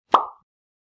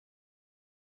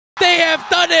have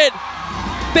done it!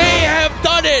 They have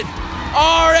done it!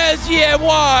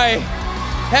 RSGMY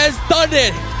has done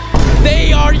it!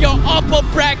 They are your upper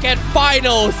bracket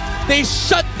finals! They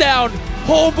shut down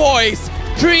Homeboys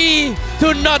 3-0.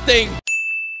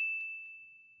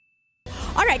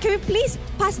 Alright, can we please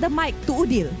pass the mic to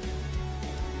Udil?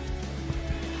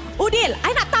 Udil,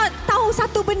 I nak tahu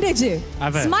satu benda je.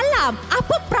 Apa? Semalam,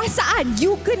 apa perasaan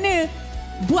you kena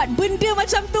buat benda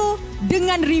macam tu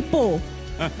dengan Ripo?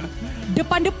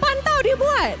 Depan-depan tau dia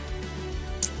buat.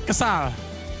 Kesal.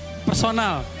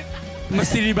 Personal.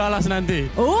 Mesti dibalas nanti.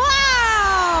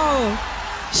 Wow!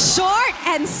 Short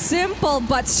and simple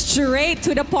but straight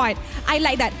to the point. I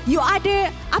like that. You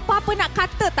ada apa-apa nak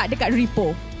kata tak dekat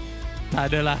Ripo? Tak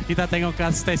adalah, kita tengok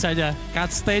cut stage saja.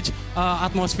 Cut stage,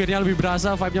 atmosfernya lebih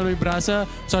berasa, vibe-nya lebih berasa.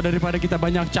 So daripada kita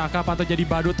banyak cakap atau jadi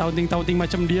badut taunting-taunting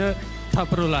macam dia,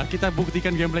 tak perlulah. Kita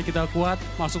buktikan gameplay kita kuat,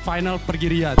 masuk final, pergi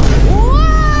Riyadh.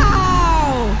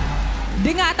 Wow!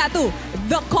 Dengar tak tu?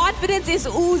 The confidence is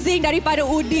oozing daripada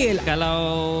Udil.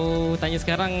 Kalau tanya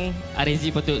sekarang,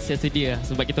 RSG patut sedia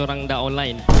sebab kita orang dah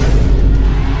online.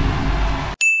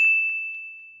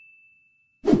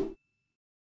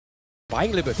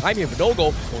 Buying a little bit of time here for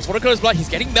no-go. Goes for the Curse Blood. He's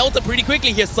getting melted pretty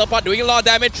quickly here. Serpent doing a lot of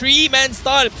damage. 3-man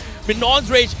stun. Minon's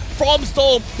Rage from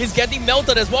Storm is getting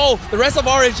melted as well. The rest of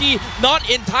RSG not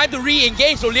in time to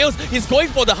re-engage. So Leos is going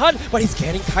for the hunt, but he's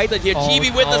getting kited here.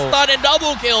 Chibi with the stun and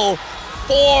double kill.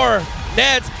 4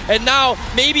 nets, and now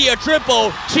maybe a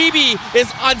triple. Chibi is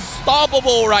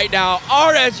unstoppable right now.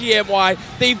 RSGMY,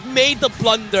 they've made the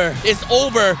blunder. It's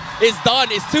over. It's done.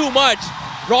 It's too much.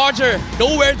 Roger,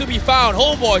 nowhere to be found.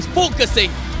 Homeboys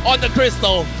focusing on the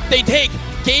crystal. They take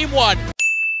game 1.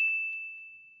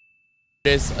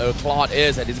 This Claude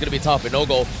is, and it's going to be tough.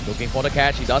 Vinogo looking for the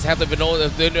catch. He does have the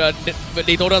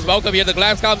Daytona's welcome here. The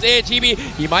glass comes in. Chibi,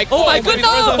 he might go. Oh my goodness!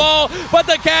 The ball, but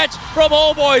the catch from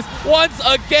Homeboys once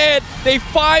again. They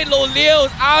find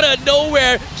Lolios out of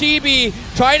nowhere. Chibi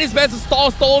trying his best to stall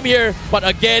Storm here, but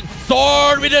again,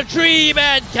 Sword with a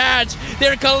 3-man catch.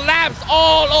 They're collapsed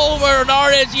all over on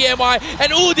RSGMY,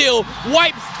 and Udil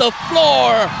wipes the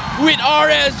floor with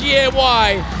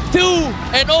RSGMY.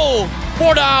 2-0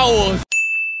 for the Owls.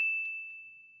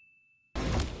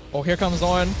 Oh, here comes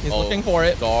Zorn. He's looking for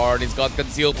it. Zorn, he's got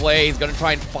concealed play. He's going to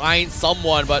try and find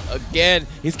someone, but again,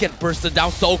 he's getting bursted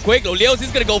down so quick. Lolios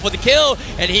is going to go for the kill,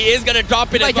 and he is going to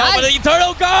drop it as well. But the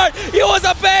Eternal Guard, he was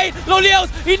a bait. Lolios,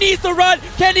 he needs to run.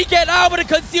 Can he get out? But the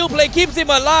concealed play keeps him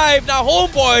alive. Now,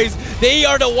 Homeboys, they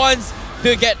are the ones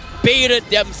to get baited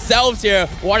themselves here.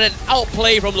 What an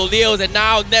outplay from Lolios, and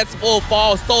now Nets will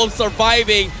fall. Storm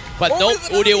surviving, but nope,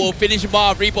 Udil will finish him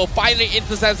off. Repo finally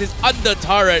intercepts his under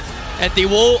turret, and they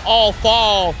will all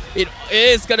fall. It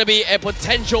is going to be a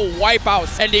potential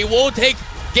wipeout, and they will take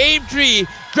game 3,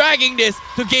 dragging this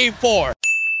to game 4.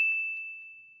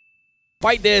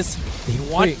 Fight this. They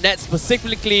want Net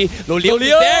specifically. Lolios is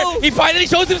there. He finally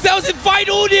shows himself and fight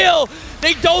Udil.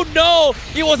 They don't know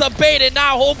he was a bait, and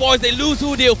now Homeboys, they lose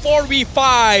Udil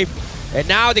 4v5. And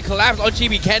now they collapse on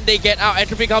Chibi. Can they get out?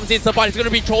 Entropy comes in. Sapan is going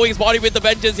to be throwing his body with the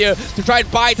vengeance here to try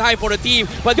and buy time for the team.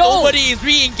 But nobody is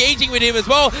re-engaging with him as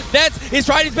well. Nets is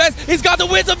trying his best. He's got the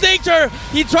Winds of Nature.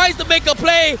 He tries to make a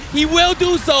play. He will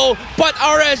do so. But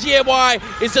RSGMY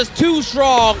is just too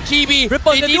strong. Chibi,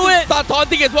 they need to start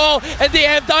taunting as well. And they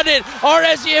have done it.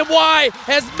 RSGMY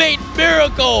has made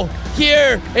miracle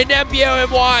here in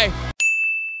MPLMY.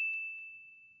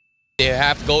 They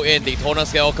have to go in. Daytona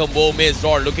scale will miss.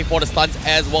 Zorn looking for the stunts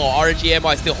as well.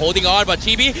 RSGMY still holding on, but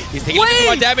Chibi, he's taking a bit too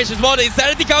much damage as well. The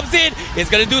Insanity comes in. It's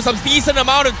going to do some decent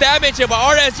amount of damage here, but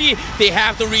RSG, they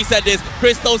have to reset this.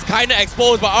 Crystal's kind of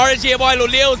exposed, but RSGMY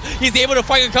Lolios, he's able to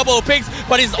find a couple of picks,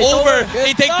 but it's over.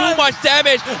 They take too much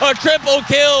damage. A triple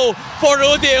kill for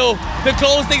Udil to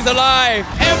close things alive.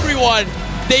 Everyone,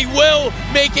 they will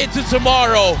make it to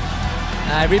tomorrow.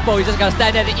 Repo, you just gotta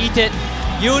stand there and eat it.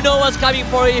 You know what's coming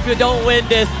for you if you don't win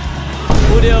this.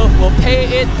 Udil will pay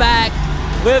it back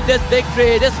with this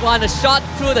victory. This one, a shot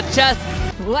through the chest.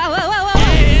 Wow, wow, wow, wow.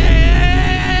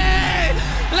 Hey!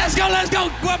 Let's go.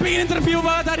 Gua pengen interview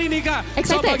banget hari ini, Kak.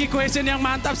 Excited. So, bagi question yang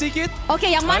mantap sikit.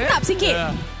 Okay, yang mantap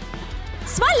sikit.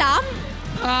 Semalam,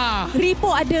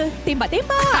 Ripo ada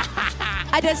tembak-tembak.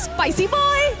 Ada spicy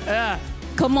boy.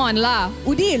 Come on lah,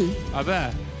 Udil.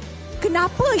 Apa?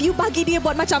 Kenapa you bagi dia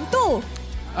buat macam tu?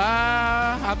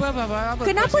 Apa?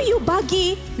 Kenapa you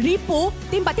bagi Ripo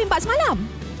tembak-tembak semalam?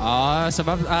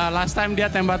 Sebab last time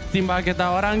dia tembak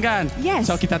kita orang kan.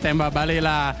 Yes. So kita tembak balik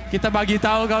lah. Kita bagi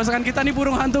tahu kalau kan kita ni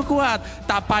burung hantu kuat.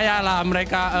 Tak payahlah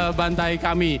mereka bantai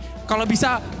kami. Kalau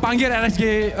bisa panggil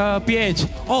RSG PH.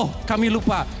 Oh, kami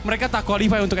lupa. Mereka tak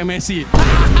qualify untuk MSC.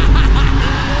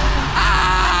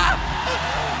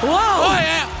 Wow. Oi,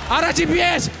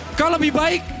 RSGPS, kau lebih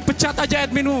baik pecat aja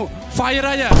adminmu. Fire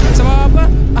aja. Sebab apa?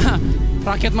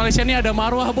 Rakyat Malaysia ini ada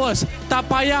maruah, bos. Tak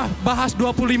payah bahas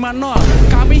 25-0.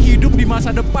 Kami hidup di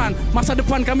masa depan. Masa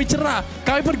depan kami cerah.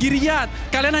 Kami pergi Riyadh.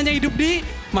 Kalian hanya hidup di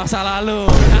masa lalu.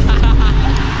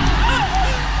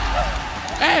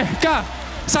 Kak.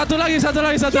 Satu lagi.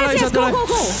 Yes, go.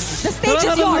 The stage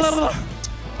is yours.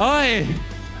 Oi,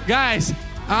 guys.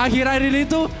 Akhir-akhir ini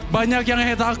tuh banyak yang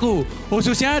hate aku.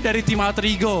 Khususnya dari tim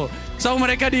Alter-Ego. So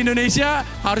mereka di Indonesia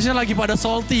harusnya lagi pada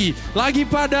salty. Lagi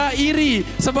pada iri.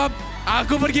 Sebab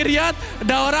aku pergi Riyadh,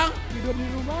 ada orang tidur di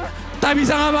rumah, tak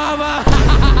bisa ngapa-ngapa.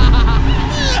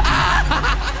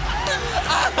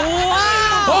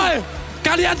 Wow. Oi,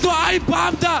 kalian tuh aib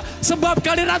paham tak? Sebab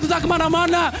kalian tuh tak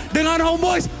kemana-mana. Dengan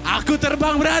homeboys, aku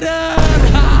terbang, brother.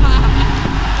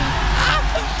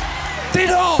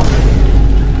 Tidur.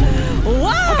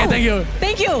 Wow. Okay, thank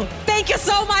you. Thank you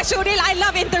so much, UDIL. I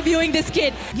love interviewing this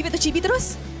kid. Give it to Chibi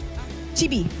terus.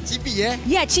 Chibi. Chibi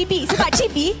Ya, Chibi. Sebab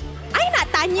Chibi, I nak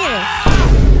tanya.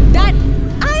 Dan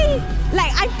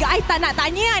I tak nak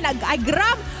tanya, I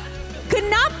geram.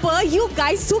 Kenapa you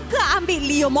guys suka ambil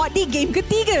Leo mod di game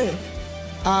ketiga?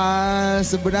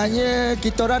 Sebenarnya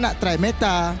kita orang nak try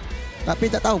meta, tapi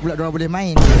tak tahu pula diorang boleh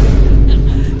main.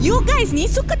 You guys ni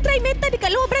suka try meta dekat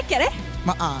lower bracket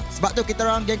Sebab tu kita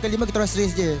orang game kelima kita orang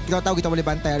serius je. Kita tahu kita boleh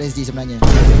bantai RSG sebenarnya.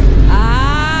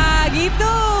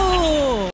 Gitu.